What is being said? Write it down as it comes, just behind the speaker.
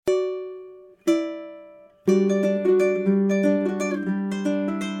Good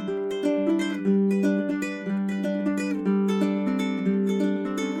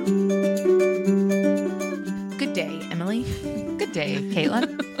day, Emily. Good day,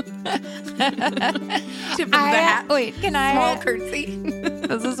 Caitlin. Tip of the hat. Wait, can I? Small curtsy.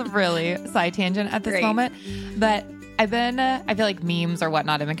 This is a really side tangent at this Great. moment, but I feel like memes or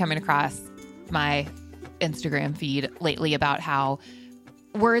whatnot have been coming across my Instagram feed lately about how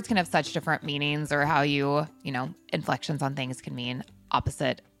words can have such different meanings, or how inflections on things can mean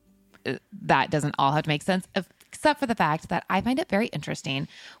opposite. That doesn't all have to make sense, except for the fact that I find it very interesting.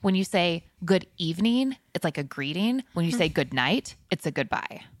 When you say good evening, it's like a greeting. When you say good night, it's a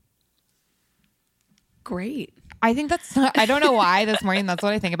goodbye. Great. I think I don't know why this morning, that's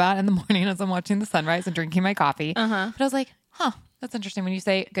what I think about in the morning as I'm watching the sunrise and drinking my coffee. But I was like, that's interesting. When you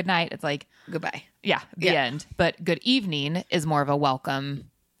say good night, it's like, Goodbye. yeah, the end. But good evening is more of a welcome.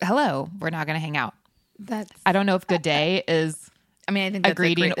 Hello, we're now going to hang out. I don't know if good day is I think a that's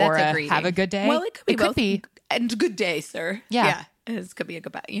greeting or a have a good day. Well, it could be both. Could be. And good day, sir. Yeah. It could be a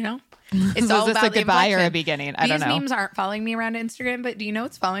goodbye, It's So all is this about a the goodbye or a inflection. beginning? I don't These know. memes aren't following me around Instagram, but do you know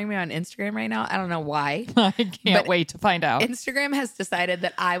what's following me on Instagram right now? I don't know why. I can't wait to find out. Instagram has decided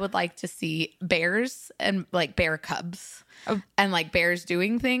that I would like to see bears and like bear cubs and like bears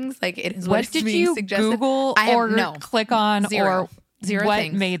doing things. Like it is What what's did being you suggested. Google I have or click on Zero. or Zero what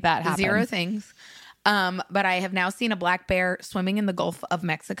things. made that happen? Zero things. But I have now seen a black bear swimming in the Gulf of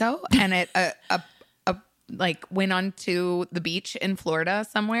Mexico, and it like went onto the beach in Florida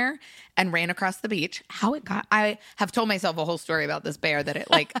somewhere and ran across the beach. How it got? I have told myself a whole story about this bear that it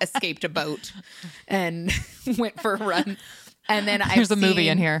like escaped a boat and went for a run. And then There's a movie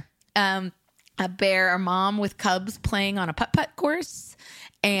in here. A mom with cubs playing on a putt-putt course,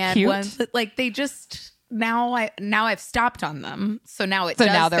 and Cute. once like they just. Now I've stopped on them, so now it So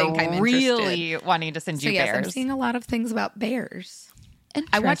does now think I'm they're interested. really wanting to send So you yes, bears. I'm seeing a lot of things about bears.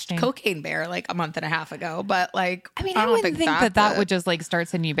 I watched Interesting. Cocaine Bear like a month and a half ago, but like I don't wouldn't think that would just like start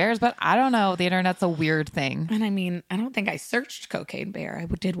sending you bears, but I don't know. The internet's a weird thing. And I don't think I searched Cocaine Bear. I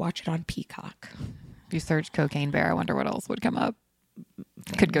did watch it on Peacock. If you search cocaine bear, I wonder what else would come up.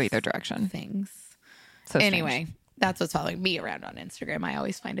 Could go either direction. Things. So strange. Anyway, that's what's following me around on Instagram. I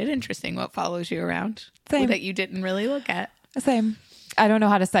always find it interesting what follows you around Same. that you didn't really look at. Same. I don't know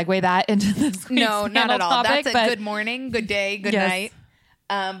how to segue that into this. No, not at all. Topic, That's a good morning, good day, good Yes. night.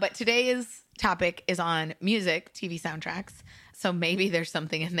 But today's topic is on music, TV soundtracks. So maybe there's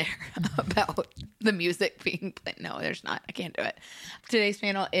something in there about the music being played. No, there's not. I can't do it. Today's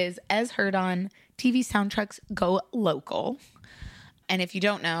panel is As Heard On TV Soundtracks Go Local. And if you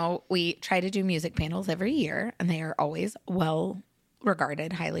don't know, we try to do music panels every year, and they are always well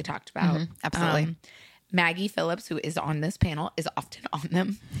regarded, highly talked about. absolutely. Maggie Phillips, who is on this panel, is often on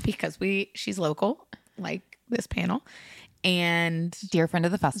them because she's local, like this panel. And Dear friend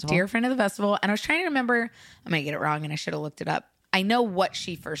of the festival. dear friend of the festival. And I was trying to remember, I might get it wrong and I should have looked it up. I know what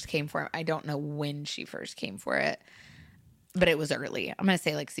she first came for. I don't know when she first came for it, but it was early. I'm going to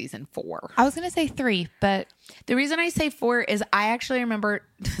say like season 4. I was going to say 3, but The reason I say 4 is I actually remember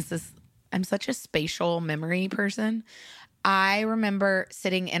I'm such a spatial memory person. I remember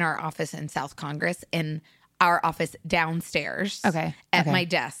sitting in our office in South Congress, in our office downstairs at my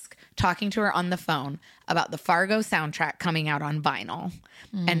desk, talking to her on the phone about the Fargo soundtrack coming out on vinyl.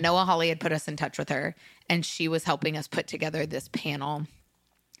 And Noah Hawley had put us in touch with her, and she was helping us put together this panel.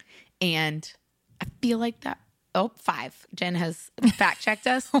 And I feel like that. 5. Jen has fact checked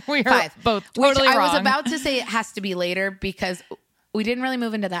us. We are 5. both Which totally I was wrong. about to say it has to be later because we didn't really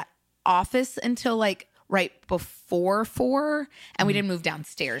move into that office until like right before 4, and we didn't move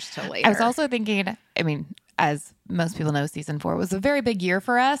downstairs till later. I was also thinking, as most people know, season 4 was a very big year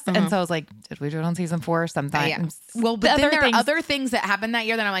for us. And so I was like, did we do it on season 4 sometime? Yeah. Well, but then there are other things that happened that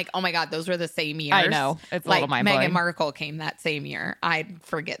year that I'm like, oh my God, those were the same years. I know. It's a little mind-blowing. Meghan Markle came that same year. I'd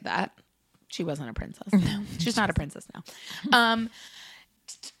forget that. She wasn't a princess. No, she's not a princess now.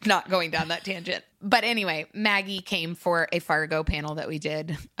 Not going down that tangent. But anyway, Maggie came for a Fargo panel that we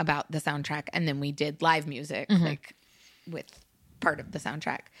did about the soundtrack. And then we did live music, like with part of the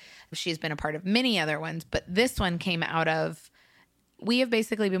soundtrack. She's been a part of many other ones, but this one came out of, we have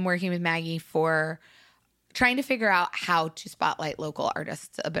basically been working with Maggie for trying to figure out how to spotlight local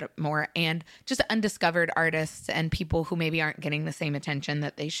artists a bit more, and just undiscovered artists and people who maybe aren't getting the same attention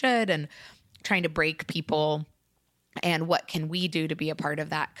that they should, and trying to break people. And what can we do to be a part of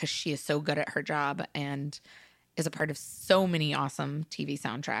that? Because she is so good at her job and is a part of so many awesome TV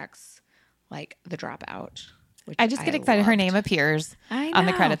soundtracks, like The Dropout. Which I just get excited. Her loved. name appears I on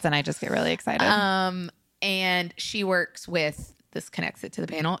the know. credits, and I just get really excited. And she works with this connects it to the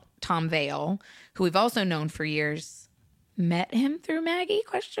panel. Tom Vale, who we've also known for years, met him through Maggie,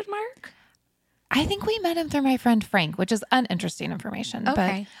 question mark. I think we met him through my friend Frank, which is uninteresting information.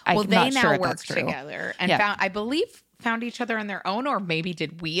 Okay. But Well, I'm they not now sure if work that's true. together and Yeah. found each other on their own, or maybe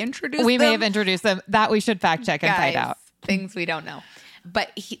did we introduce We them? may have introduced them. That we should fact check and find Guys, out. things we don't know.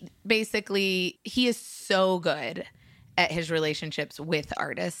 But he is so good at his relationships with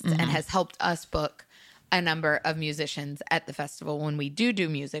artists and has helped us book a number of musicians at the festival when we do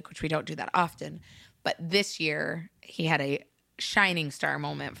music, which we don't do that often. But this year he had a shining star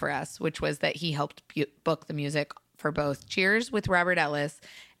moment for us, which was that he helped book the music for both Cheers with Robert Ellis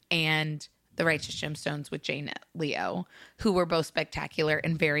and The Righteous Gemstones with Jane Leo, who were both spectacular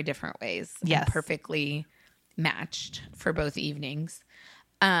in very different ways. and Yes. perfectly matched for both evenings.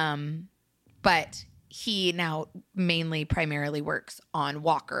 But he now primarily works on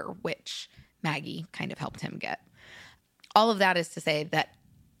Walker, which Maggie kind of helped him get. All of that is to say that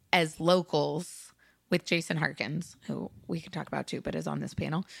as locals with Jason Harkins, who we can talk about too, but is on this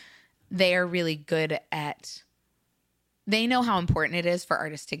panel, they are really good at, they know how important it is for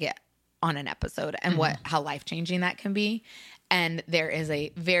artists to get on an episode and how life-changing that can be. And there is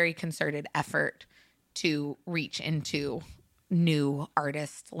a very concerted effort to reach into new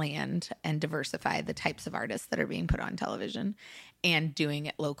artist land and diversify the types of artists that are being put on television and doing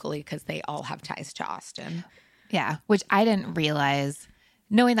it locally because they all have ties to Austin. Yeah, which I didn't realize.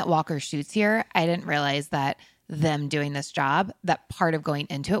 Knowing that Walker shoots here, I didn't realize that them doing this job, that part of going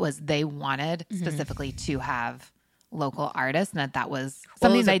into it was they wanted specifically to have local artists, and that was Well, it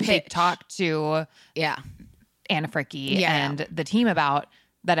something was a they pitch. talked to Yeah. Anna Fricke Yeah. and the team about,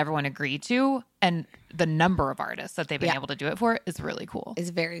 that everyone agreed to, and the number of artists that they've been Yeah. able to do it for is really cool. Is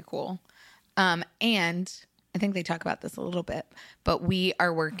very cool. And I think they talk about this a little bit, but we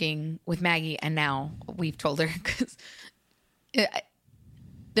are working with Maggie, and now we've told her because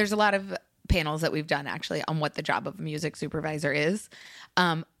there's a lot of panels that we've done actually on what the job of a music supervisor is.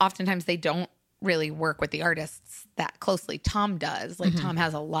 Oftentimes they don't really work with the artists that closely. Tom does. Like Tom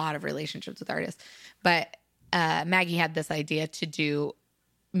has a lot of relationships with artists, but Maggie had this idea to do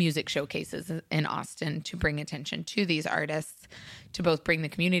music showcases in Austin to bring attention to these artists, to both bring the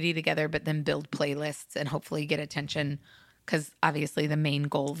community together, but then build playlists and hopefully get attention. Because obviously the main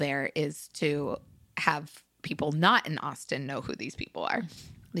goal there is to have people not in Austin know who these people are,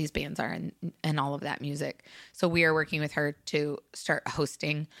 these bands are, and all of that music. So we are working with her to start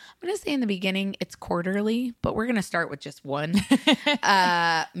hosting. I'm going to say in the beginning it's quarterly, but we're going to start with just one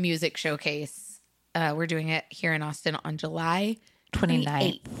music showcase. We're doing it here in Austin on July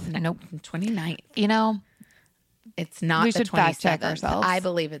 29th. Nope. 29th. You know, It's not We the should 27th. fact check ourselves. I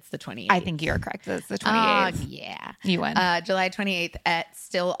believe it's the 28th. I think you're correct. It's the 28th. Yeah. You win. July 28th at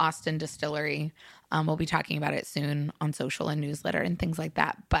Still Austin Distillery. We'll be talking about it soon on social and newsletter and things like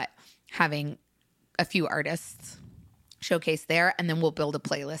that. But having a few artists showcase there, and then we'll build a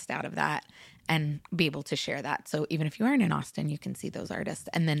playlist out of that and be able to share that. So even if you aren't in Austin, you can see those artists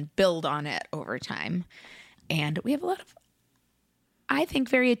and then build on it over time. And we have a lot of, I think,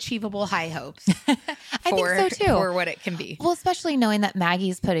 very achievable high hopes. I think so too. For what it can be. Well, especially knowing that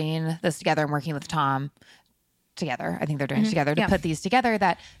Maggie's putting this together and working with Tom together. I think they're doing it together to put these together,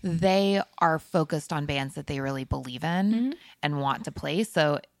 that they are focused on bands that they really believe in and want to play.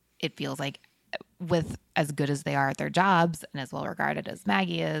 So it feels like, with as good as they are at their jobs and as well regarded as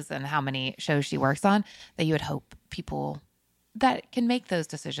Maggie is and how many shows she works on, that you would hope people that can make those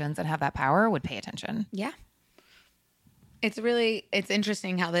decisions and have that power would pay attention. Yeah. It's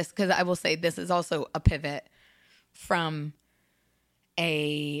interesting how this, because I will say this is also a pivot from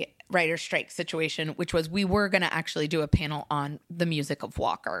a writer's strike situation, which was we were going to actually do a panel on the music of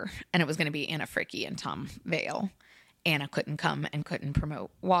Walker, and it was going to be Anna Fricke and Tom Vale. Anna couldn't come and couldn't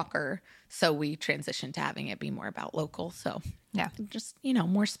promote Walker, so we transitioned to having it be more about local. So Yeah. just,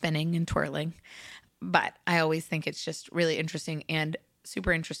 more spinning and twirling. But I always think it's just really interesting and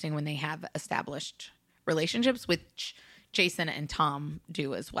super interesting when they have established relationships, which Jason and Tom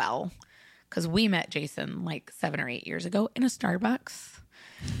do as well. Because we met Jason like 7 or 8 years ago in a Starbucks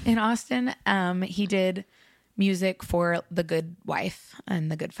in Austin. He did music for The Good Wife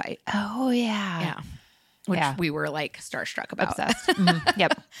and The Good Fight. Oh, yeah. Yeah. Which Yeah. we were like starstruck about. Obsessed.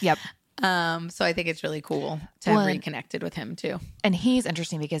 Mhm. Yep. So I think it's really cool to have reconnected with him too. And he's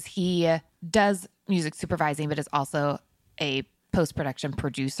interesting because he does music supervising, but is also a post-production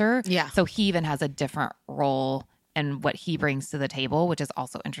producer. Yeah. So he even has a different role in what he brings to the table, which is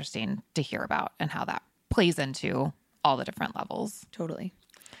also interesting to hear about and how that plays into all the different levels. Totally.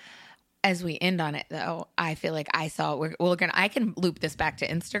 As we end on it, though, I feel like I saw I can loop this back to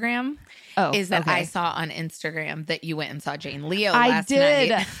Instagram. Oh, is that okay. I saw on Instagram that you went and saw Jane Leo I last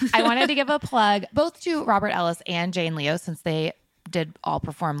did. night. I wanted to give a plug both to Robert Ellis and Jane Leo since they did all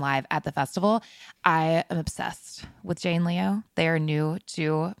perform live at the festival. I am obsessed with Jane Leo. They are new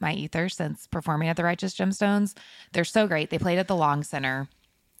to my ether since performing at the Righteous Gemstones. They're so great. They played at the Long Center.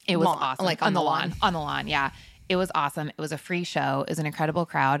 It was awesome. Like on the lawn. On the lawn, yeah. It was awesome. It was a free show. It was an incredible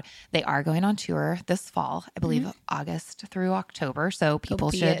crowd. They are going on tour this fall, I believe, August through October. So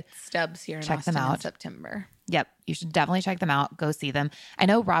people should at Stubbs here in check Austin them out in September. Yep, you should definitely check them out. Go see them. I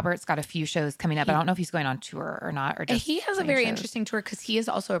know Robert's got a few shows coming up. I don't know if he's going on tour or not. Or just he has a very interesting tour because he is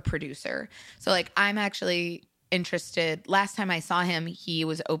also a producer. So like I'm actually interested. Last time I saw him, he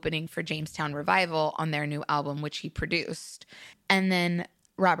was opening for Jamestown Revival on their new album, which he produced. And then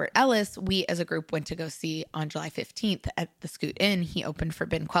Robert Ellis, we as a group went to go see on July 15th at the Scoot Inn. He opened for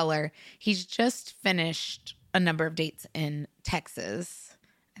Ben Queller. He's just finished a number of dates in Texas.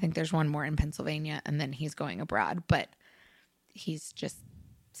 I think there's one more in Pennsylvania, and then he's going abroad. But he's just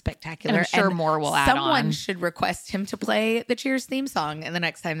spectacular. And I'm sure more will add Someone on. should request him to play the Cheers theme song and the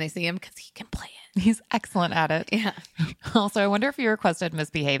next time they see him because he can play it. He's excellent at it. Yeah. Also, I wonder if you requested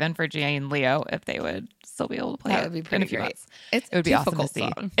Misbehavin' for Jane Leo, if they would still be able to play That it would be in pretty a few great. months. It's It would be awesome to see.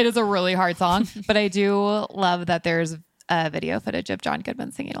 song. It is a really hard song, but I do love that there's video footage of John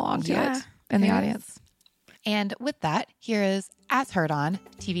Goodman singing along to it in the audience. And with that, here is As Heard On,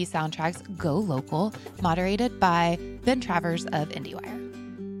 TV Soundtracks Go Local, moderated by Ben Travers of IndieWire.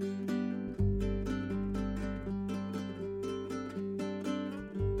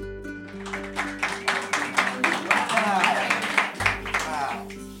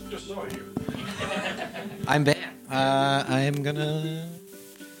 I'm Ben. I'm gonna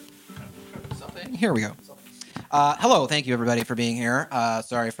something. Here we go. Hello, thank you everybody for being here.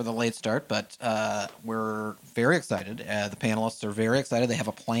 Sorry for the late start, but we're very excited. The panelists are very excited. They have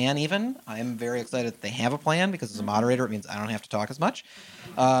a plan. Even I'm very excited that they have a plan because as a moderator, it means I don't have to talk as much.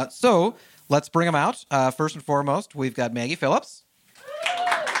 So let's bring them out. First and foremost, we've got Maggie Phillips.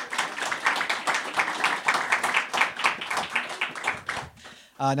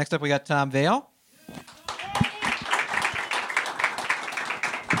 Next up, we got Tom Vale.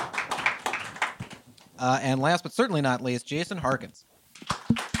 And last but certainly not least, Jason Harkins.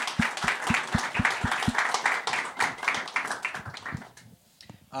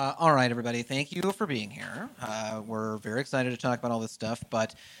 All right, everybody. Thank you for being here. We're very excited to talk about all this stuff,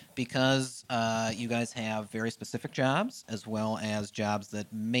 but because you guys have very specific jobs as well as jobs that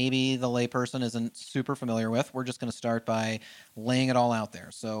maybe the layperson isn't super familiar with, we're just going to start by laying it all out there.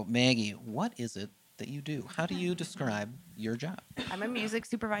 So, Maggie, what is it that you do? How do you describe your job? I'm a music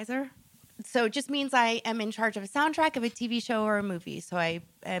supervisor. So it just means I am in charge of a soundtrack of a TV show or a movie. So I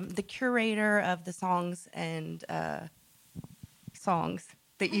am the curator of the songs and songs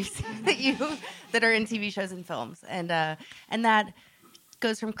that you see, that are in TV shows and films, and that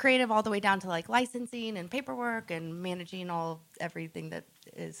goes from creative all the way down to like licensing and paperwork and managing everything that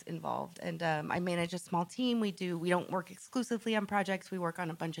is involved. And I manage a small team. We don't work exclusively on projects. We work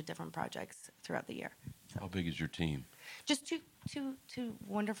on a bunch of different projects throughout the year. So. How big is your team? Just two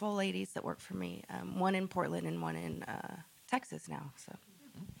wonderful ladies that work for me. One in Portland and one in Texas now. So.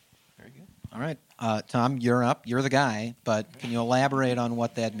 Very good. All right, Tom, you're up. You're the guy, but can you elaborate on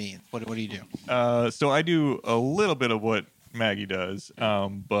what that means? What do you do? So I do a little bit of what Maggie does,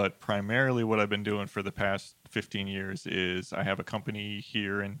 but primarily what I've been doing for the past 15 years is I have a company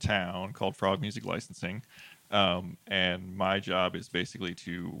here in town called Frog Music Licensing, and my job is basically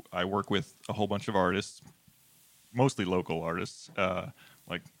I work with a whole bunch of artists, mostly local artists,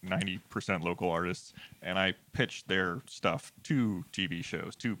 like 90% local artists, and I pitch their stuff to TV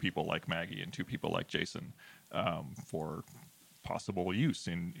shows, to people like Maggie and to people like Jason, for possible use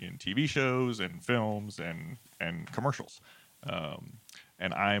in TV shows and films and commercials.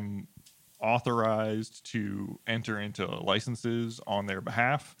 And I'm authorized to enter into licenses on their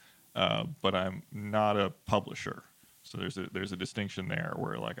behalf, but I'm not a publisher. So there's a distinction there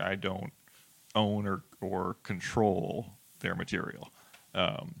where like I don't own or control their material.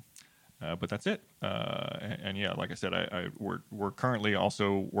 But that's it. And yeah, like I said, we're currently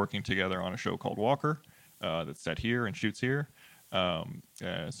also working together on a show called Walker that's set here and shoots here.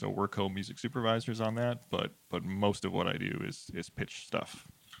 So we're co-music supervisors on that, but most of what I do is pitch stuff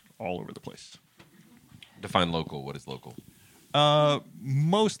all over the place. Define local. What is local?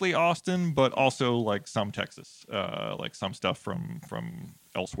 Mostly Austin, but also like some Texas, like some stuff from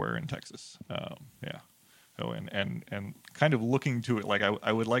elsewhere in Texas. Yeah. So and kind of looking to it like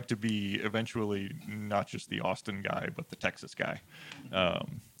I would like to be eventually not just the Austin guy, but the Texas guy,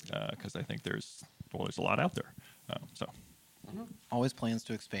 because I think there's a lot out there. So Always plans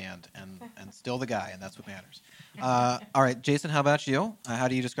to expand, and still the guy, and that's what matters. All right, Jason, how about you? How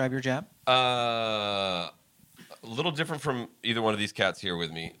do you describe your job? A little different from either one of these cats here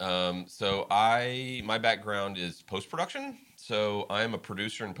with me. So my background is post-production. So I am a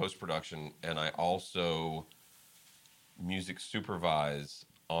producer in post-production, and I also music supervise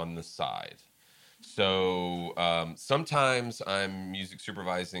on the side. So sometimes I'm music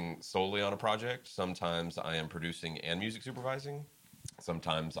supervising solely on a project. Sometimes I am producing and music supervising.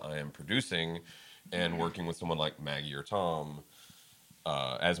 Sometimes I am producing and working with someone like Maggie or Tom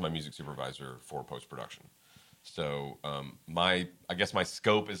as my music supervisor for post-production. So I guess my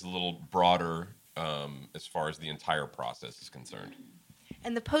scope is a little broader as far as the entire process is concerned.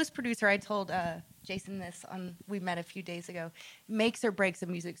 And the post producer, I told Jason this we met a few days ago, makes or breaks a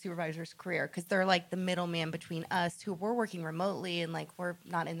music supervisor's career, because they're like the middleman between us, who we're working remotely and like we're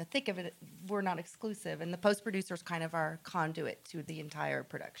not in the thick of it, we're not exclusive, and the post producer is kind of our conduit to the entire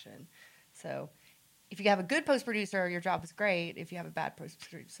production. So if you have a good post producer, your job is great. If you have a bad post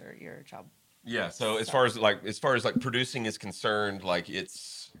producer, your job. Yeah. So as far as producing is concerned, like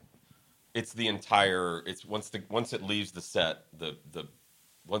it's the entire. It's once it leaves the set,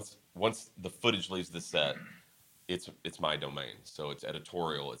 once the footage leaves the set, it's my domain. So it's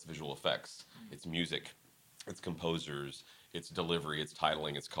editorial, it's visual effects, it's music, it's composers, it's delivery, it's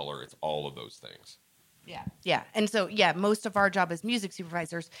titling, it's color, it's all of those things. Yeah. And so, most of our job as music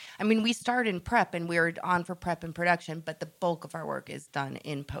supervisors, I mean, we start in prep and we're on for prep and production, but the bulk of our work is done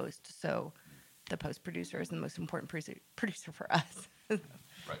in post. So the post producer is the most important producer for us.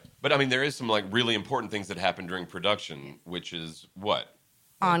 Right. But I mean, there is some like really important things that happen during production, which is what?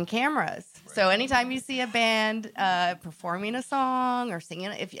 On cameras. Right. So anytime you see a band performing a song or singing,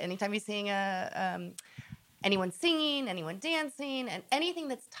 anytime you're seeing anyone singing, anyone dancing, and anything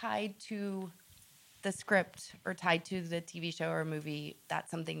that's tied to the script or tied to the TV show or movie, that's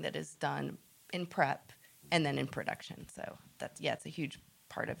something that is done in prep and then in production. So it's a huge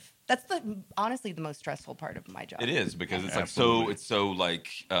part of honestly the most stressful part of my job. It is, because it's Absolutely.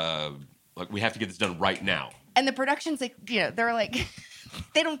 like we have to get this done right now. And the productions, they're like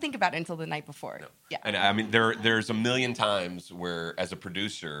they don't think about it until the night before. No. Yeah. And I mean, there's a million times where, as a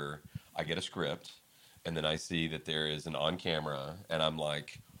producer, I get a script, and then I see that there is an on camera, and I'm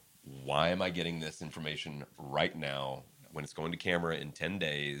like, why am I getting this information right now when it's going to camera in 10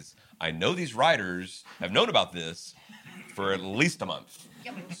 days? I know these writers have known about this for at least a month.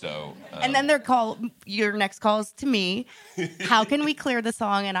 So, And then your next call is to me. How can we clear the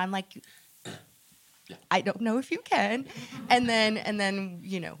song? And I'm like, I don't know if you can. And then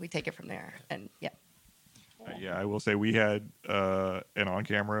we take it from there. And yeah, I will say we had an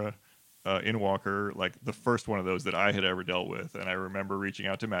on-camera in Walker, like the first one of those that I had ever dealt with. And I remember reaching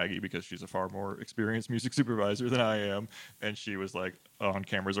out to Maggie because she's a far more experienced music supervisor than I am. And she was like, on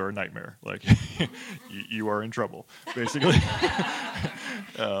cameras are a nightmare. Like, you are in trouble, basically.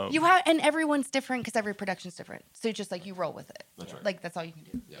 and everyone's different because every production's different. So just like you roll with it. That's right. Like that's all you can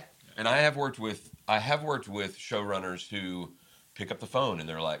do. Yeah. And I have worked with showrunners who pick up the phone and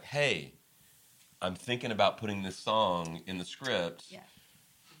they're like, hey, I'm thinking about putting this song in the script. Yeah.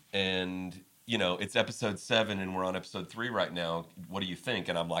 And, it's episode 7 and we're on episode 3 right now. What do you think?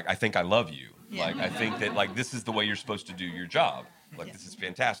 And I'm like, I think I love you. Yeah. Like, I think that, like, this is the way you're supposed to do your job. Like, this is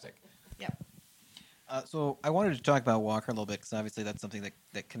fantastic. Yeah. So I wanted to talk about Walker a little bit, because obviously that's something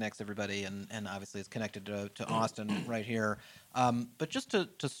that connects everybody, and obviously it's connected to Austin right here. But just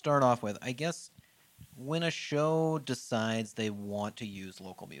to start off with, I guess when a show decides they want to use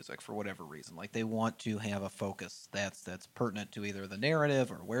local music for whatever reason, like they want to have a focus that's pertinent to either the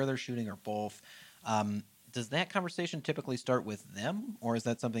narrative or where they're shooting or both, does that conversation typically start with them, or is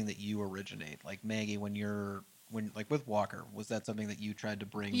that something that you originate? Like Maggie, when with Walker, was that something that you tried to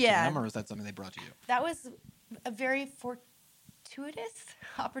bring to them, or was that something they brought to you? That was a very fortuitous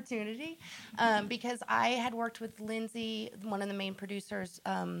opportunity because I had worked with Lindsay, one of the main producers,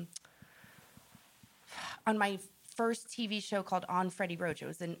 on my first TV show called On Freddie Roach. It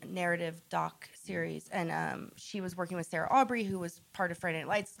was a narrative doc series, and she was working with Sarah Aubrey, who was part of Friday Night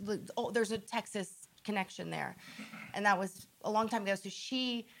Lights. There's a Texas connection there, and that was a long time ago. So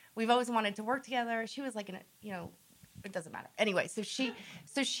we've always wanted to work together. She was like, it doesn't matter. Anyway, so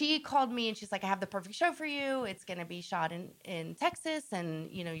she called me and she's like, I have the perfect show for you. It's going to be shot in Texas, and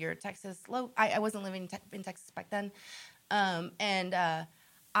you're Texas I wasn't living in Texas back then, and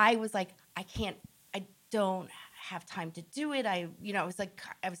I was like, I don't have time to do it. I was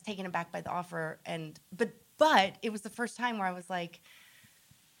taken aback by the offer, but But it was the first time where I was like,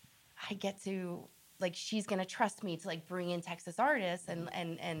 I get to, like, she's gonna trust me to like bring in Texas artists,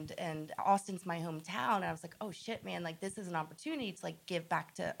 and Austin's my hometown. And I was like, oh shit, man, like this is an opportunity to like give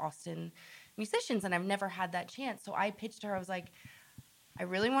back to Austin musicians, and I've never had that chance. So I pitched her. I was like, I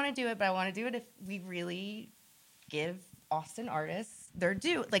really want to do it, but I want to do it if we really give Austin artists their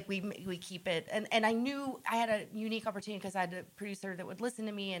due. Like we keep it, and I knew I had a unique opportunity because I had a producer that would listen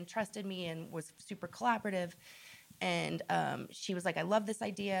to me and trusted me and was super collaborative. And she was like, I love this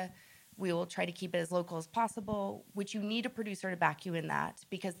idea. We will try to keep it as local as possible, which you need a producer to back you in that,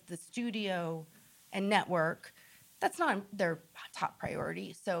 because the studio and network, that's not their top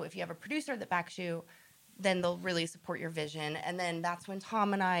priority. So if you have a producer that backs you, then they'll really support your vision. And then that's when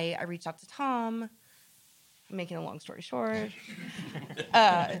Tom and I reached out to Tom, I'm making a long story short,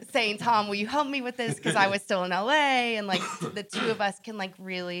 saying, Tom, will you help me with this? Because I was still in LA, and like the two of us can like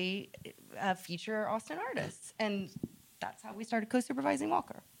really feature Austin artists. And that's how we started co-supervising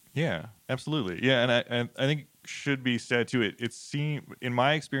Walker. Yeah, absolutely. Yeah, and I think should be said too. In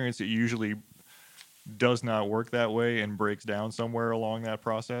my experience, it usually does not work that way and breaks down somewhere along that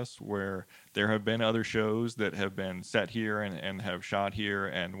process, where there have been other shows that have been set here and have shot here,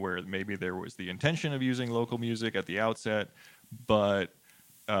 and where maybe there was the intention of using local music at the outset, but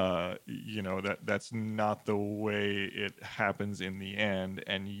that's not the way it happens in the end,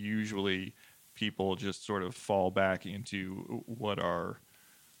 and usually people just sort of fall back into what are,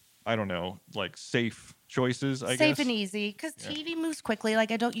 I don't know, like safe choices, I guess. Safe and easy, because TV moves quickly. Like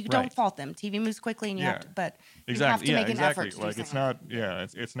don't fault them. TV moves quickly, and you have to, but you have to make an effort to do like something. it's not,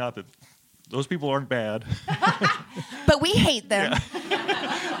 it's not that those people aren't bad, but we hate them.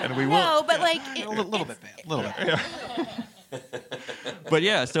 And we will. No, but like A little bit bad. A little bit. Yeah. But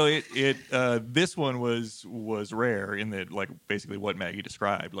yeah, so this one was rare in that, like, basically what Maggie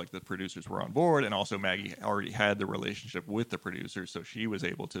described, like the producers were on board, and also Maggie already had the relationship with the producers, so she was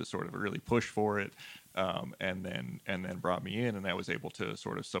able to sort of really push for it, and then brought me in, and I was able to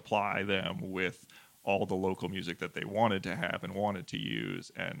sort of supply them with all the local music that they wanted to have and wanted to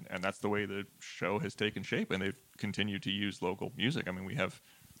use, and that's the way the show has taken shape, and they've continued to use local music. I mean, we have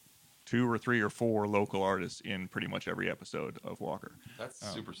 2 or 3 or 4 local artists in pretty much every episode of Walker. That's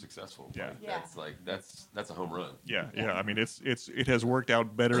super successful. Yeah. That's a home run. Yeah. I mean, it has worked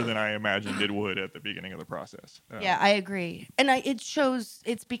out better than I imagined it would at the beginning of the process. Yeah, I agree, and it shows.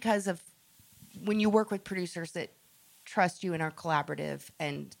 It's because of when you work with producers that trust you and are collaborative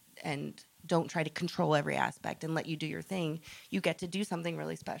and don't try to control every aspect and let you do your thing. You get to do something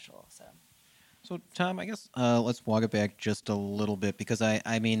really special. So Tom, I guess let's walk it back just a little bit, because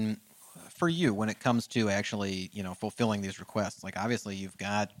I mean, for you, when it comes to actually, fulfilling these requests, like obviously you've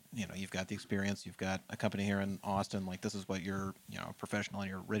got the experience, you've got a company here in Austin, like this is what you're, professional and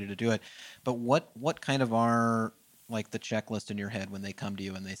you're ready to do it. But what kind of are like the checklist in your head when they come to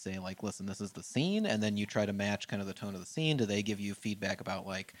you and they say like, listen, this is the scene, and then you try to match kind of the tone of the scene? Do they give you feedback about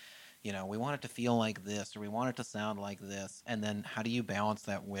like, we want it to feel like this, or we want it to sound like this? And then how do you balance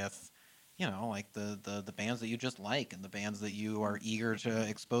that with, like the bands that you just like and the bands that you are eager to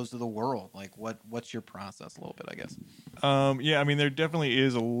expose to the world? Like what's your process a little bit, I guess? Yeah, I mean, there definitely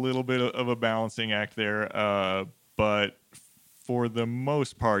is a little bit of a balancing act there, but for the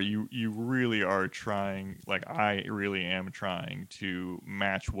most part, you really are trying, like I really am trying to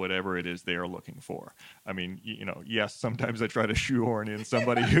match whatever it is they are looking for. I mean, yes, sometimes I try to shoehorn in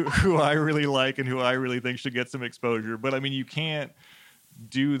somebody who I really like and who I really think should get some exposure, but I mean, you can't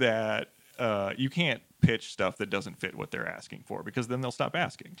do that. You can't pitch stuff that doesn't fit what they're asking for, because then they'll stop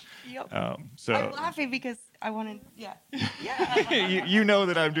asking. Yep. So I'm laughing because I want to. Yeah. you know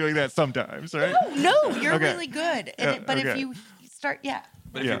that I'm doing that sometimes, right? No, you're Okay. really good. But if you start,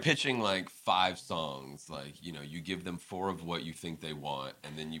 But if you're pitching like 5 songs, like, you give them 4 of what you think they want,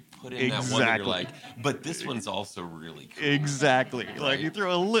 and then you put in that one that you're like, but this one's also really cool. Exactly. Right? Like you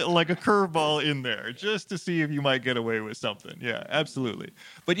throw like a curveball in there just to see if you might get away with something. Yeah, absolutely.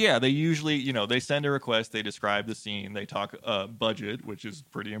 But yeah, they usually, they send a request, they describe the scene, they talk budget, which is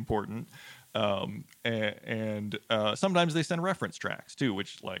pretty important. And sometimes they send reference tracks too,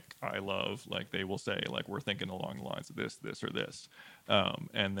 which like I love. Like they will say like, we're thinking along the lines of this, or this.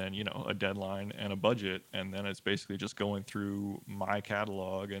 And then, a deadline and a budget. And then it's basically just going through my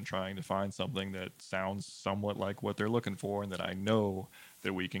catalog and trying to find something that sounds somewhat like what they're looking for, and that I know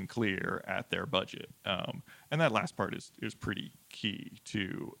that we can clear at their budget. And that last part is pretty key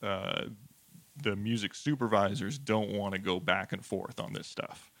too. The music supervisors don't want to go back and forth on this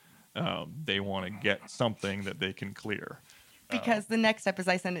stuff. They want to get something that they can clear. because the next step is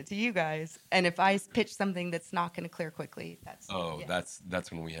I send it to you guys, and if I pitch something that's not going to clear quickly, that's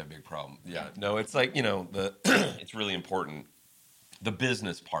that's when we have big problem. Yeah, no, it's like the it's really important, the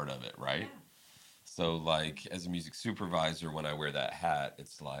business part of it, right? So like as a music supervisor, when I wear that hat,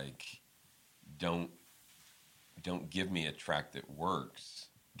 it's like don't give me a track that works.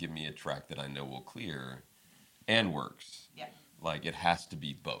 Give me a track that I know will clear and works. Yeah. Like it has to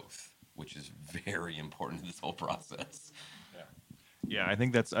be both, which is very important in this whole process. Yeah, I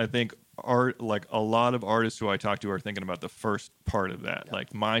think art, like a lot of artists who I talk to are thinking about the first part of that. Yeah.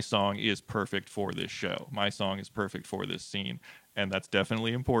 Like my song is perfect for this show. My song is perfect for this scene. And that's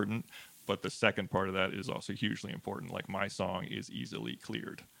definitely important. But the second part of that is also hugely important. Like my song is easily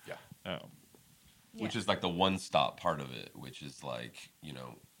cleared. Yeah. Which is like the one-stop part of it, which is like,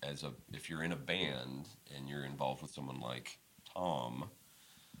 if you're in a band and you're involved with someone like Tom,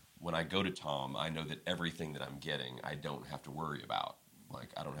 when I go to Tom, I know that everything that I'm getting, I don't have to worry about. Like,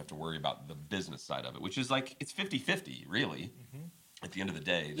 I don't have to worry about the business side of it, which is like, it's 50-50, really. Mm-hmm. At the end of the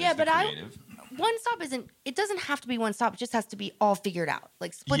day, yeah, but one stop it doesn't have to be one stop. It just has to be all figured out.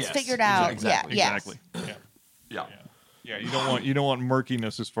 Like splits figured out. Exactly. Yeah. Exactly. Yeah. Yeah, you don't want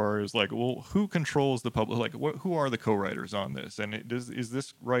murkiness as far as like, well, who controls the public? Like, who are the co-writers on this? And is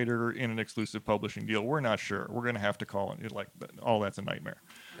this writer in an exclusive publishing deal? We're not sure. We're going to have to call it. Like, all that's a nightmare.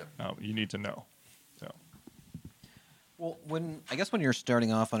 Yep. You need to know. So, well, when you're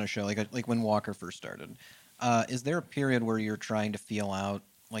starting off on a show, like when Walker first started, is there a period where you're trying to feel out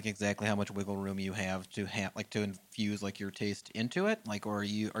like exactly how much wiggle room you have to infuse like your taste into it, like, or are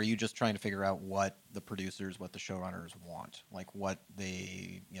you just trying to figure out what the producers, what the showrunners want, like what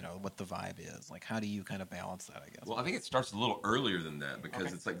they, what the vibe is, like how do you kind of balance that, I guess? Well, I think it starts a little earlier than that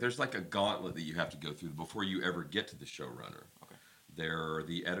because it's like there's like a gauntlet that you have to go through before you ever get to the showrunner. Okay. There are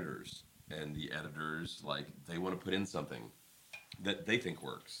the editors, and the editors like they want to put in something that they think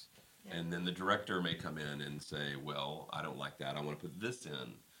works. Yeah. And then the director may come in and say, well, I don't like that. I want to put this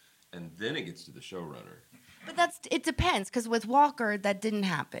in. And then it gets to the showrunner. But it depends, because with Walker, that didn't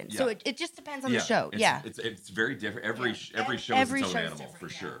happen. Yeah. So it just depends on the show. It's very different. Every show is its own animal, for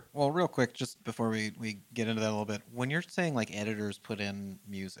sure. Well, real quick, just before we get into that a little bit, when you're saying like editors put in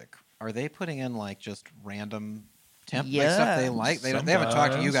music, are they putting in like just random like stuff they like? They haven't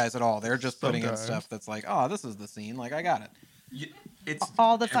talked to you guys at all. They're just putting in stuff that's like, oh, this is the scene. Like, I got it. It's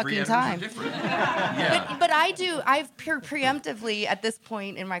all the fucking time. Yeah. But I've preemptively at this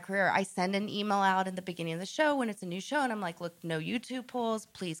point in my career, I send an email out in the beginning of the show when it's a new show, and I'm like, look, no YouTube polls,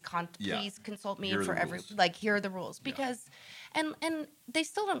 please consult me for every rules. Like here are the rules, because and they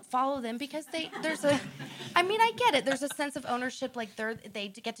still don't follow them because I get it. There's a sense of ownership, like they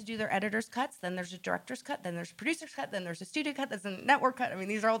get to do their editor's cuts, then there's a director's cut, then there's a producer's cut, then there's a studio cut, there's a network cut. I mean,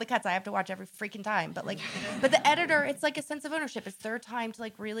 these are all the cuts I have to watch every freaking time. But the editor, it's like a sense of ownership. It's their time to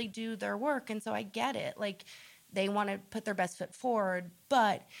like really do their work, and so I get it. Like they want to put their best foot forward,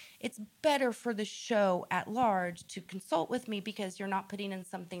 but it's better for the show at large to consult with me because you're not putting in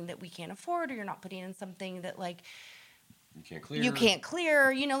something that we can't afford, or you're not putting in something that like you can't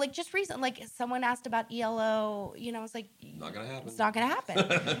clear. Like just recently, like someone asked about ELO, it's like not gonna happen. It's not gonna happen,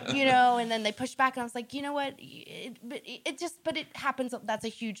 and then they pushed back, and I was like, you know what? But it happens. That's a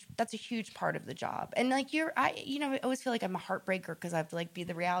huge part of the job. And like I always feel like I'm a heartbreaker because I have to like be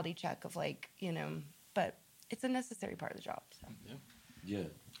the reality check of like, but it's a necessary part of the job. So. Yeah.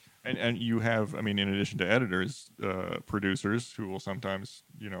 And you have, in addition to editors, producers who will sometimes,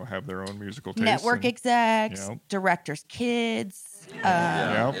 have their own musical taste. Network execs, directors' kids.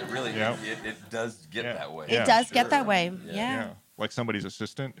 It really it does get that way. It does get that way. Yeah. Like somebody's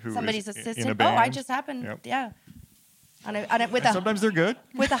assistant who somebody's is assistant. in a band. Oh, I just happened. Yeah. Sometimes they're good.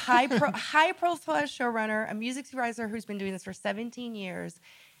 With a high profile showrunner, a music supervisor who's been doing this for 17 years,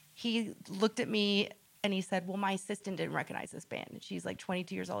 he looked at me and he said, well, my assistant didn't recognize this band. And she's like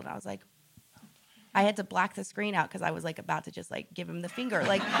 22 years old. And I was like, I had to black the screen out because I was like about to just like give him the finger.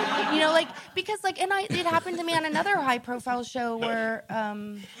 Like, because like, and it happened to me on another high profile show where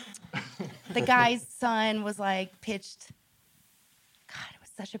the guy's son was like pitched. God, it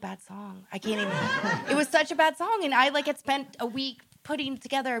was such a bad song. I can't even, it was such a bad song. And I like had spent a week putting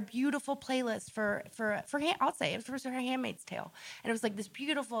together a beautiful playlist for I'll say it was for Handmaid's Tale. And it was like this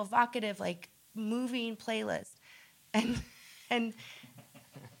beautiful, evocative, like, moving playlist, and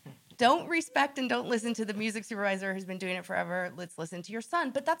don't respect and don't listen to the music supervisor who's been doing it forever. Let's listen to your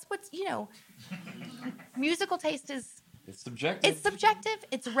son. But that's what's musical taste is it's subjective. It's subjective.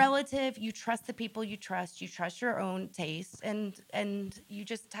 It's relative. You trust the people you trust. You trust your own taste, and you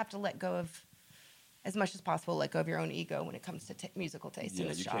just have to let go of as much as possible. Let go of your own ego when it comes to musical taste in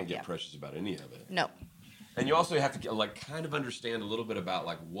this you job. can't get precious about any of it. No. And you also have to like kind of understand a little bit about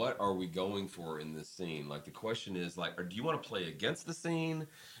like what are we going for in this scene. Like the question is like, do you want to play against the scene?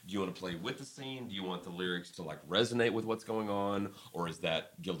 Do you want to play with the scene? Do you want the lyrics to like resonate with what's going on, or is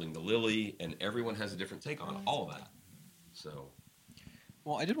that gilding the lily? And everyone has a different take on all of that. So,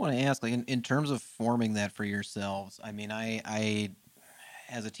 Well, I did want to ask, like, in terms of forming that for yourselves. I mean, I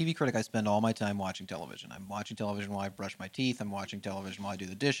as a TV critic, I spend all my time watching television. I'm watching television while I brush my teeth. I'm watching television while I do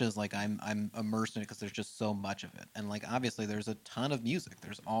the dishes. Like I'm immersed in it because there's just so much of it. And like obviously, there's a ton of music.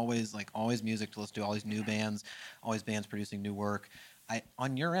 There's always music to listen to. All these new bands, always bands producing new work.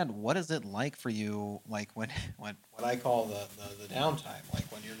 On your end, what is it like for you? Like when what I call the downtime,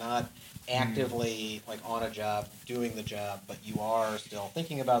 like when you're not actively like on a job doing the job, but you are still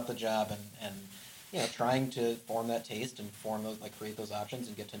thinking about the job and trying to form that taste and form those, like, create those options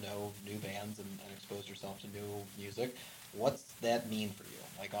and get to know new bands and expose yourself to new music. What's that mean for you,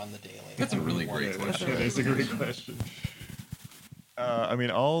 like, on the daily? That's a really great question. That is a great question. I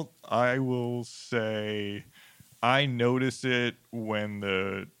mean, I will say I notice it when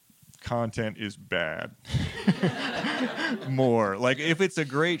the content is bad. More. Like, if it's a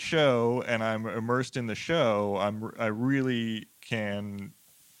great show and I'm immersed in the show, I really can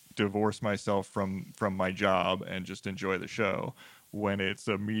divorce myself from my job and just enjoy the show. When it's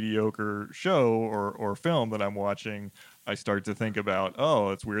a mediocre show or film that I'm watching, I start to think about, oh,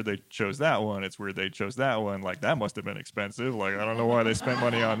 it's weird they chose that one. It's weird they chose that one. Like, that must have been expensive. Like, I don't know why they spent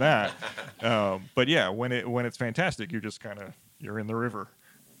money on that. But yeah, when it's fantastic, you're just you're in the river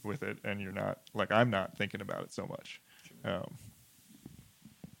with it, and you're not, like, I'm not thinking about it so much.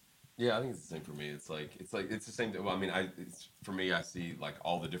 Yeah, I think it's the same for me. It's the same. Well, I mean, for me, I see like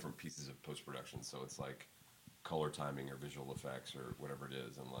all the different pieces of post production. So it's like color timing or visual effects or whatever it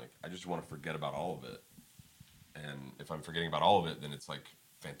is, and like I just want to forget about all of it. And if I'm forgetting about all of it, then it's like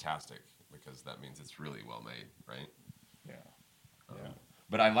fantastic because that means it's really well made, right? Yeah.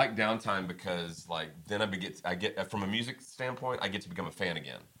 But I like downtime because like then I get from a music standpoint, I get to become a fan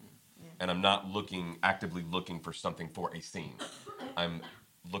again, and I'm not actively looking for something for a scene. I'm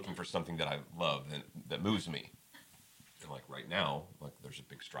looking for something that I love and that moves me. And like right now, like there's a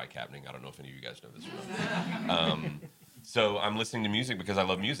big strike happening. I don't know if any of you guys know this or not. So I'm listening to music because I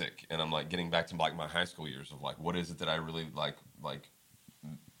love music, and I'm like getting back to like my high school years of like what is it that I really like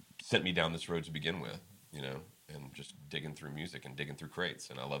sent me down this road to begin with, and just digging through music and digging through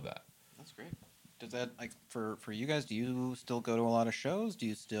crates, and I love that. That's great. Does that, like, for you guys, do you still go to a lot of shows? Do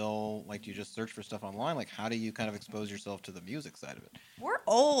you still, like, do you just search for stuff online? Like, how do you kind of expose yourself to the music side of it? We're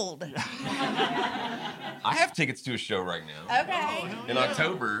old. I have tickets to a show right now. Okay. In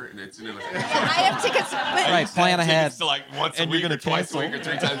October, it's in I have tickets. But Right, plan ahead. tickets to like once a And you're week or gonna twice a cancel. week or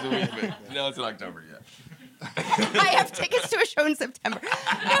 3 times a week. But no, it's in October, yeah. I have tickets to a show in September. No,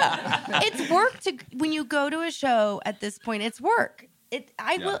 it's work when you go to a show at this point, it's work.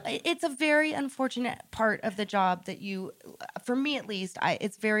 It's a very unfortunate part of the job that for me at least,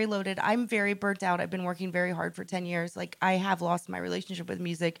 it's very loaded. I'm very burnt out. I've been working very hard for 10 years. Like, I have lost my relationship with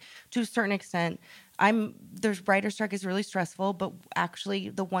music to a certain extent. There's writer strike is really stressful, but actually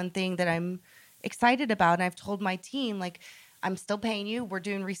the one thing that I'm excited about, and I've told my team, like, I'm still paying you. We're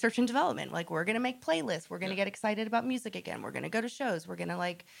doing research and development. Like, we're going to make playlists. We're going to get excited about music again. We're going to go to shows. We're going to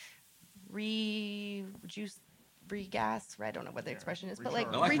like regas. I don't know what the expression is, but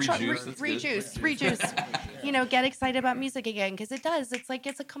like I like rejuice. That's good. rejuice. Get excited about music again, because it does. It's like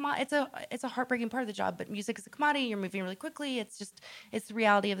it's a heartbreaking part of the job, but music is a commodity. You're moving really quickly. It's the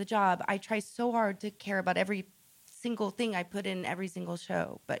reality of the job. I try so hard to care about every single thing I put in every single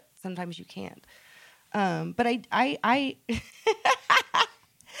show, but sometimes you can't. But I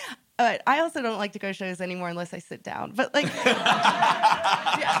But I also don't like to go to shows anymore unless I sit down. But like,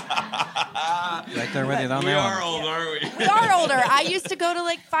 Right there with you on We that are one. old, aren't we? we are older. I used to go to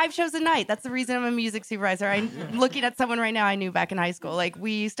like 5 shows a night. That's the reason I'm a music supervisor. I'm looking at someone right now I knew back in high school. Like,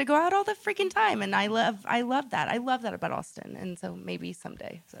 we used to go out all the freaking time, and I love that. I love that about Austin, and so maybe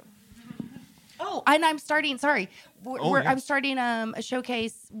someday. So. Oh, and I'm starting. Sorry, I'm starting a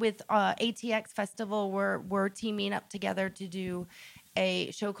showcase with ATX Festival. We're teaming up together to do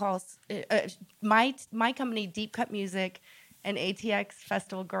a show called my company, Deep Cut Music, and ATX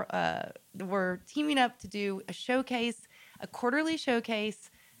Festival. We're teaming up to do a quarterly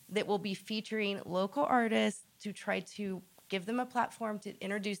showcase that will be featuring local artists to try to give them a platform to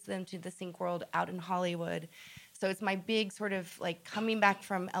introduce them to the sync world out in Hollywood. So it's my big sort of like coming back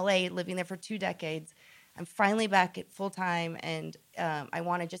from LA, living there for 2 decades. I'm finally back at full time, and I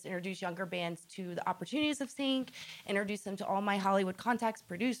want to just introduce younger bands to the opportunities of sync, introduce them to all my Hollywood contacts,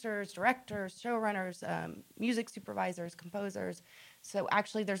 producers, directors, showrunners, music supervisors, composers, So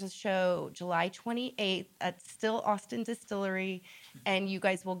actually, there's a show July 28th at Still Austin Distillery, and you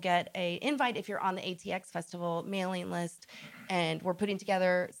guys will get a invite if you're on the ATX Festival mailing list. And we're putting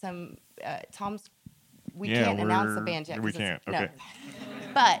together some Tom's. We Yeah, can't announce the band yet. we 'cause it's- can't, okay.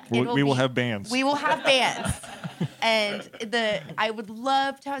 But We will have bands. We will have bands, and I would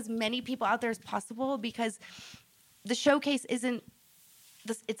love to have as many people out there as possible because the showcase isn't.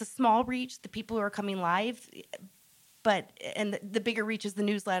 It's a small reach. The people who are coming live. And the bigger reach is the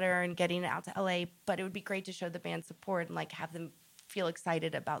newsletter and getting it out to LA. But it would be great to show the band support and like have them feel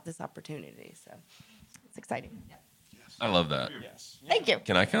excited about this opportunity. So it's exciting. I love that. Thank you.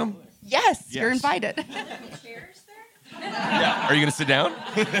 Can I come? Yes, you're invited. Yeah. Are you going to sit down?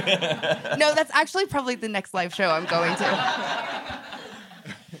 No, that's actually probably the next live show I'm going to.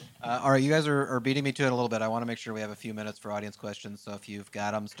 All right, you guys are beating me to it a little bit. I want to make sure we have a few minutes for audience questions. So if you've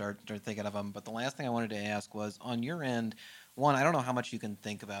got them, start thinking of them. But the last thing I wanted to ask was, on your end, one, I don't know how much you can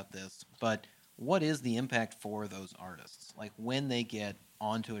think about this, but what is the impact for those artists? Like when they get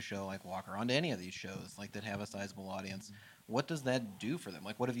onto a show like Walker, onto any of these shows like that have a sizable audience, what does that do for them?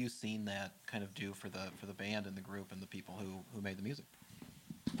 Like what have you seen that kind of do for the band and the group and the people who made the music?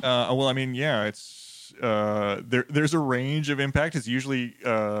 Well, I mean, yeah, it's there's a range of impact. It's usually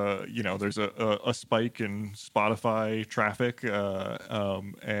there's a spike in Spotify traffic,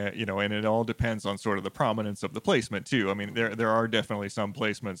 and it all depends on sort of the prominence of the placement too. I mean, there are definitely some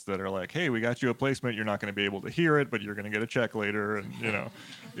placements that are like, hey, we got you a placement. You're not going to be able to hear it, but you're going to get a check later, and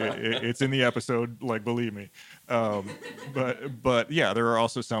it's in the episode. Like, believe me. But yeah, there are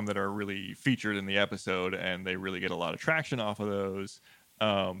also some that are really featured in the episode, and they really get a lot of traction off of those.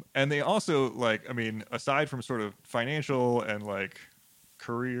 And they also, like, I mean, aside from sort of financial and like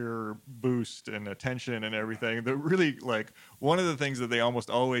career boost and attention and everything, the really, like, one of the things that they almost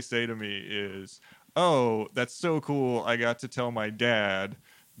always say to me is, oh, that's so cool. I got to tell my dad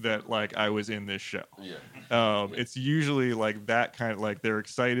that like I was in this show. Yeah. It's usually like that kind of, like, they're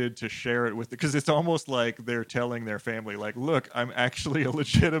excited to share it with, because it's almost like they're telling their family, like, look, I'm actually a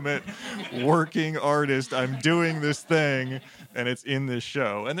legitimate working artist. I'm doing this thing and it's in this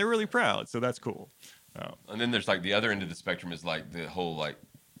show, and they're really proud. So that's cool. And then there's like the other end of the spectrum is like the whole like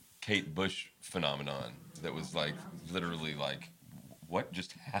Kate Bush phenomenon that was like literally like, what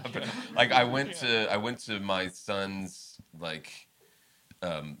just happened? Like I went to my son's like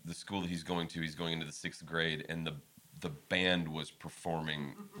the school that he's going into the 6th grade, and the band was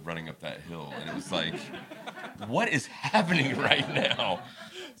performing running up that hill, and it was like, what is happening right now?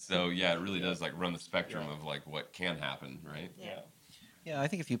 So yeah, it really does like run the spectrum of like what can happen, right? Yeah, I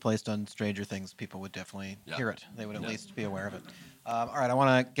think if you placed on Stranger Things, people would definitely hear it. They would at least be aware of it. All right, I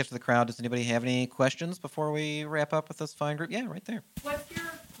want to get to the crowd. Does anybody have any questions before we wrap up with this fine group? Yeah, right there. What's your,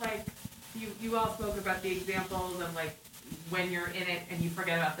 like, you all spoke about the examples of, like, when you're in it and you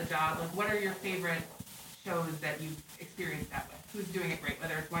forget about the job. Like, what are your favorite shows that you've experienced that with? Who's doing it great?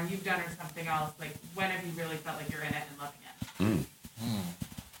 Whether it's one you've done or something else. Like, when have you really felt like you're in it and loving it?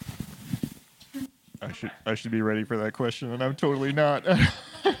 I should be ready for that question, and I'm totally not.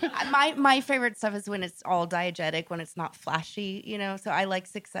 My favorite stuff is when it's all diegetic, when it's not flashy, So I like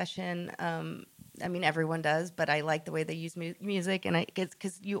Succession. I mean, everyone does, but I like the way they use music, and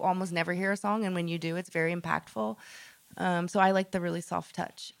because you almost never hear a song, and when you do, it's very impactful. So I like the really soft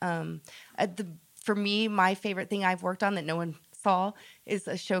touch. For me, my favorite thing I've worked on that no one saw is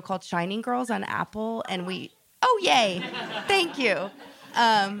a show called Shining Girls on Apple, and oh yay, thank you.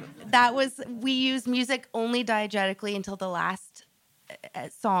 We used music only diegetically until the last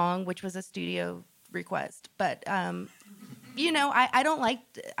song, which was a studio request. But I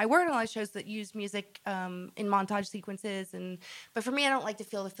work on a lot of shows that use music in montage sequences, but for me, I don't like to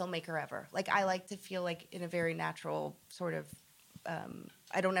feel the filmmaker ever. Like, I like to feel like in a very natural sort of.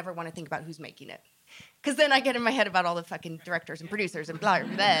 I don't ever want to think about who's making it, because then I get in my head about all the fucking directors and producers and blah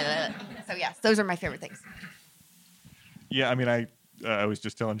blah blah. So yes, those are my favorite things. Yeah, I mean, I was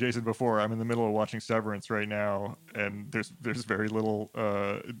just telling Jason before, I'm in the middle of watching Severance right now, and there's very little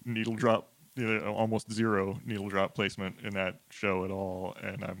needle drop, almost zero needle drop placement in that show at all,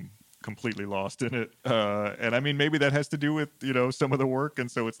 and I'm completely lost in it. And I mean, maybe that has to do with some of the work, and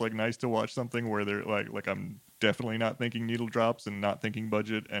so it's like nice to watch something where they're like I'm definitely not thinking needle drops and not thinking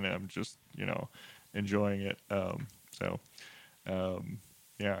budget, and I'm just enjoying it.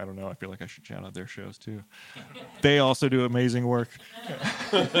 Yeah, I don't know. I feel like I should shout out their shows too. They also do amazing work.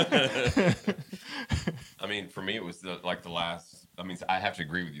 I mean, for me, it was the last. I mean, I have to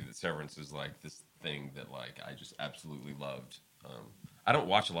agree with you that Severance is like this thing that like I just absolutely loved. I don't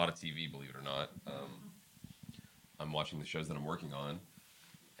watch a lot of TV, believe it or not. I'm watching the shows that I'm working on,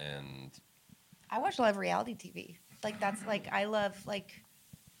 and I watch a lot of reality TV. Like that's like I love like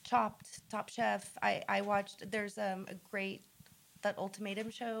Chopped, Top Chef. I watched. There's a great that Ultimatum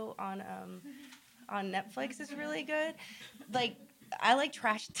show on Netflix is really good. Like I like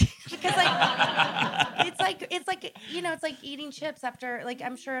trash because like it's like you know it's like eating chips after like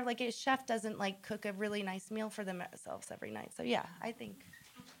I'm sure like a chef doesn't like cook a really nice meal for themselves every night. So yeah, I think.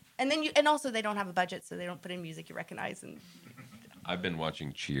 And then and also they don't have a budget, so they don't put in music you recognize. And I've been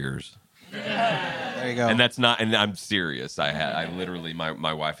watching Cheers. There you go. And that's not, and I'm serious. I literally,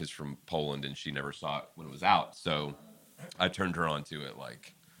 my wife is from Poland and she never saw it when it was out. So I turned her on to it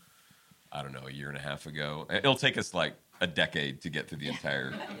like, I don't know, a year and a half ago. It'll take us like a decade to get through the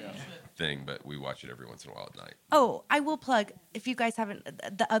entire thing, but we watch it every once in a while at night. Oh, I will plug if you guys haven't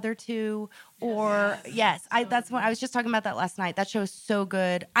the other two or yes, that's what I was just talking about that last night. That show is so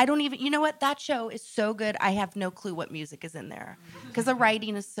good. I don't even, you know what? That show is so good. I have no clue what music is in there because the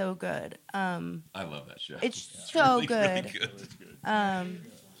writing is so good. I love that show. It's so really, good. Really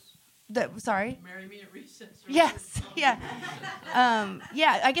good. Sorry. Marry me at recess. Yes. Yeah.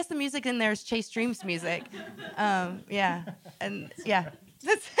 Yeah. I guess the music in there is Chase Dream's music. Yeah. And yeah.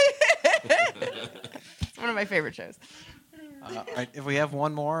 That's it's one of my favorite shows. All right, if we have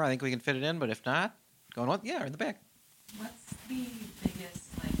one more, I think we can fit it in. But if not, going on. Yeah, in the back. What's the biggest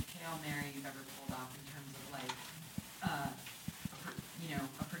like Hail Mary you've ever pulled off in terms of like,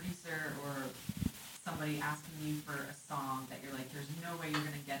 a producer or somebody asking you for a song that you're like, there's no way you're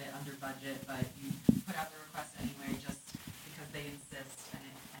gonna get it under budget, but you put out the request anyway just because they insist, and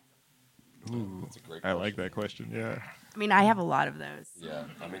it ends up. Ooh, That's a great I question. like that question. Yeah. I mean, I have a lot of those. Yeah,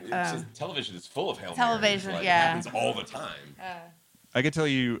 I mean, it's just, television is full of Hail Marys. Television, Like, yeah. It happens all the time. I can tell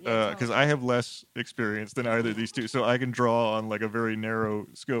you because I have less experience than either of these two, so I can draw on like a very narrow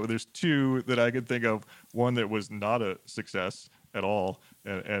scope. There's two that I could think of. One that was not a success at all,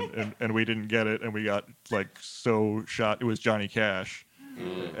 and we didn't get it, and we got like so shot. It was Johnny Cash,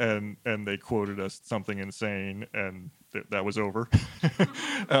 and they quoted us something insane, and that was over.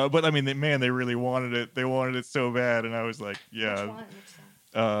 But I mean, they really wanted it. They wanted it so bad, and I was like, yeah, Which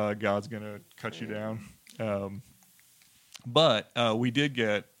one? God's gonna cut you down. But we did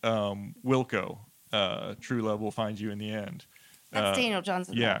get Wilco. True Love Will Find You in the End. That's Daniel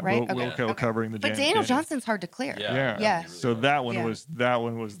Johnson, Yeah, right? Okay. Wilco covering the. But Daniel Johnson's hard to clear. Yeah. Yeah. So that one Yeah. was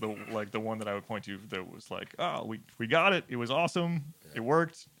the one that I would point to that was like, oh, we got it. It was awesome. It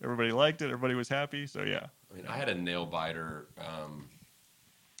worked. Everybody liked it. Everybody was happy. So yeah. I mean, I had a nail biter.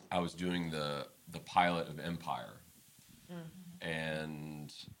 I was doing the pilot of Empire,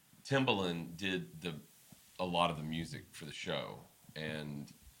 and Timbaland did a lot of the music for the show, and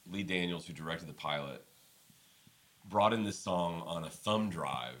Lee Daniels, who directed the pilot, brought in this song on a thumb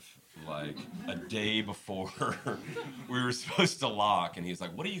drive like a day before we were supposed to lock, and he's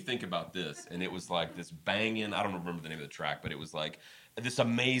like, what do you think about this? And it was like this banging, I don't remember the name of the track, but it was like this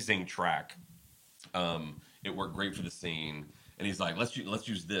amazing track. It worked great for the scene, and he's like, let's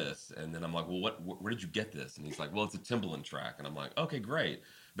use this. And then I'm like, well, where did you get this? And he's like, well, it's a Timbaland track. And I'm like, okay, great.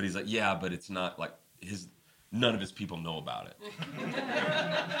 But he's like, yeah, but it's not like none of his people know about it.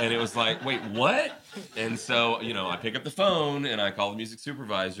 And it was like, wait, what? And so, I pick up the phone and I call the music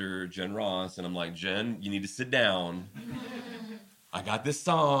supervisor, Jen Ross, and I'm like, Jen, you need to sit down. I got this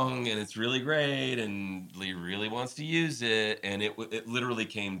song and it's really great and Lee really wants to use it. And it literally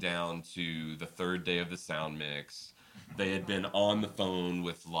came down to the third day of the sound mix. They had been on the phone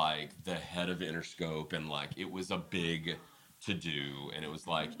with like the head of Interscope, and like it was a big to do, and it was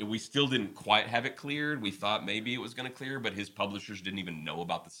like we still didn't quite have it cleared. We thought maybe it was going to clear, but his publishers didn't even know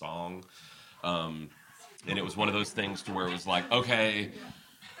about the song, and it was one of those things to where it was like, okay,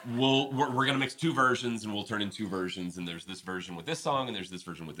 we're going to mix two versions, and we'll turn in two versions, and there's this version with this song, and there's this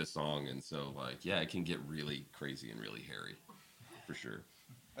version with this song, and so like it can get really crazy and really hairy, for sure.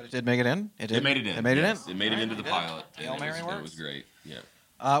 But it did make it in. It made it in. It made yes. it in. It made it into the pilot. Hail And Mary it works. was great. Yeah.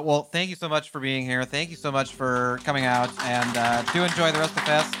 Well, thank you so much for being here. Thank you so much for coming out, and do enjoy the rest of the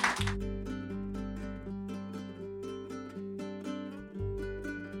fest.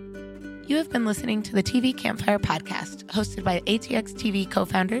 You have been listening to the TV Campfire podcast, hosted by ATX TV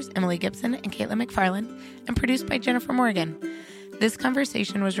co-founders Emily Gibson and Caitlin McFarland, and produced by Jennifer Morgan. This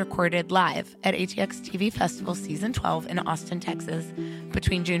conversation was recorded live at ATX TV Festival Season 12 in Austin, Texas,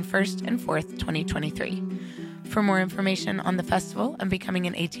 between June 1st and 4th, 2023. For more information on the festival and becoming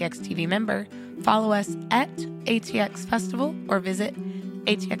an ATX TV member, follow us at ATX Festival or visit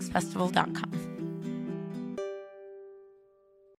atxfestival.com.